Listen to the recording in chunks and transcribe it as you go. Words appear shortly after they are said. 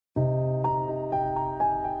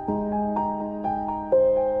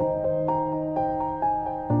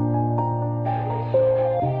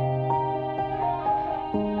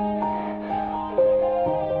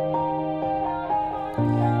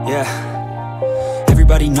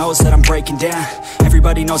Everybody knows that I'm breaking down.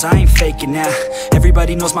 Everybody knows I ain't faking now.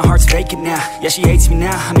 Everybody knows my heart's vacant now. Yeah, she hates me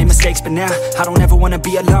now, I made mistakes, but now I don't ever wanna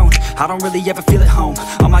be alone. I don't really ever feel at home.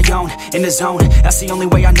 On my own, in the zone, that's the only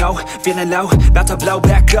way I know. Feeling low, about to blow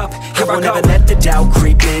back up. I won't ever let the doubt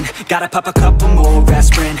creep in. Gotta pop a couple more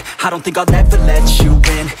aspirin. I don't think I'll ever let you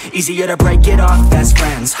in. Easier to break it off as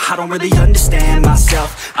friends. I don't really understand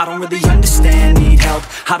myself. I don't really understand, need help.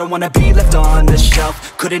 I don't wanna be left on the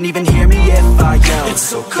shelf. Couldn't even hear me if I yelled. It's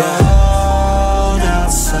so cold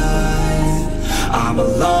outside, I'm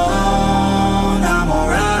alone, I'm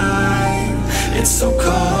alright. It's so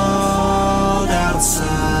cold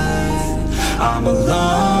outside, I'm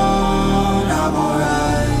alone, I'm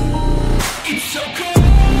alright. It's so cold.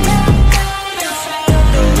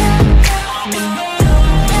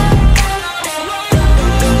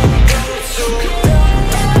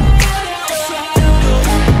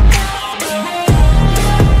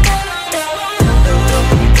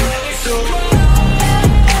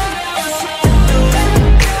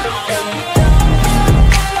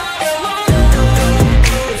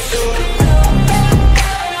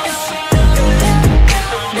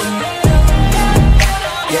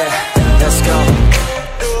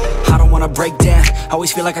 Break down,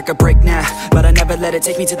 always feel like I could break now, but I never let it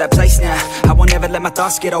take me to that place now. I won't ever let my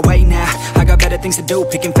thoughts get away now. I got better things to do,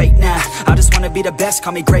 picking fate now. I just wanna be the best,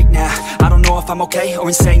 call me great now. I don't know if I'm okay or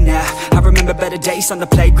insane now. I remember better days on the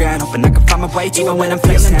playground, hoping I can find my way to even when I'm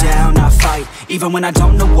feeling down, I fight, even when I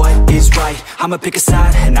don't know what is right. I'ma pick a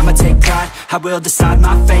side, and I'ma take pride. I will decide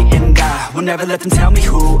my fate, and I will never let them tell me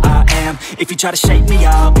who I am. If you try to shape me,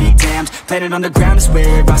 I'll be damned. Planet on the ground is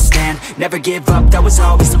where I stand. Never give up, that was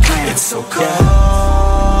always the plan. It's so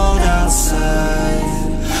cold outside,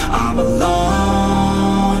 I'm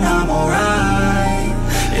alone, I'm alright.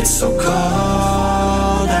 It's so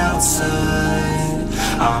cold outside,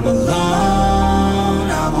 I'm alone,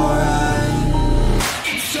 I'm alright.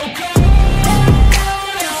 It's so cold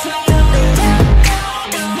outside,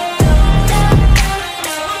 I'm alone.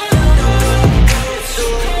 It's so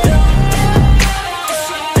cold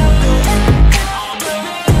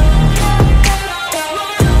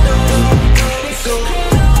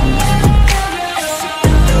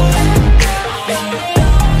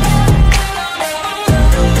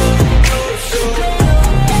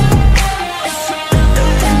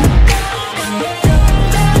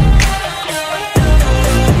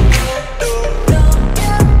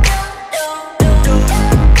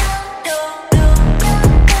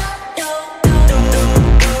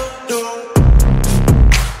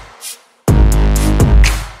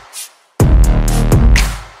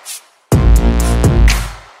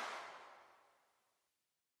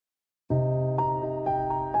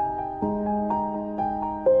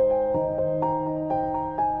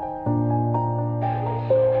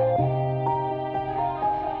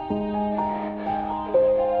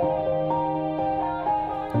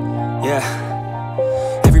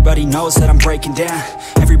Everybody knows that I'm breaking down.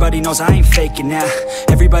 Everybody knows I ain't faking now.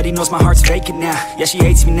 Everybody knows my heart's vacant now. Yeah, she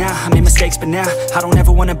hates me now, I made mistakes, but now I don't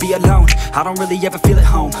ever wanna be alone. I don't really ever feel at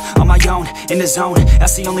home. On my own, in the zone,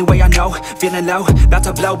 that's the only way I know. Feeling low, about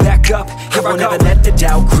to blow back up. I won't ever let the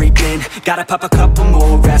doubt creep in. Gotta pop a couple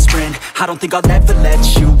more aspirin. I don't think I'll ever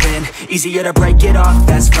let you in. Easier to break it off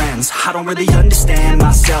as friends. I don't really understand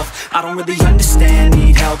myself. I don't really understand,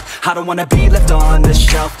 need help. I don't wanna be left on the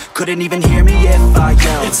shelf. Couldn't even hear me if I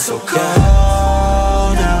yelled. It's so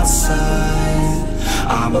cold outside,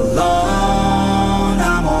 I'm alone,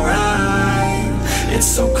 I'm alright. It's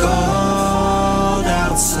so cold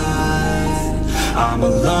outside, I'm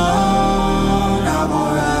alone.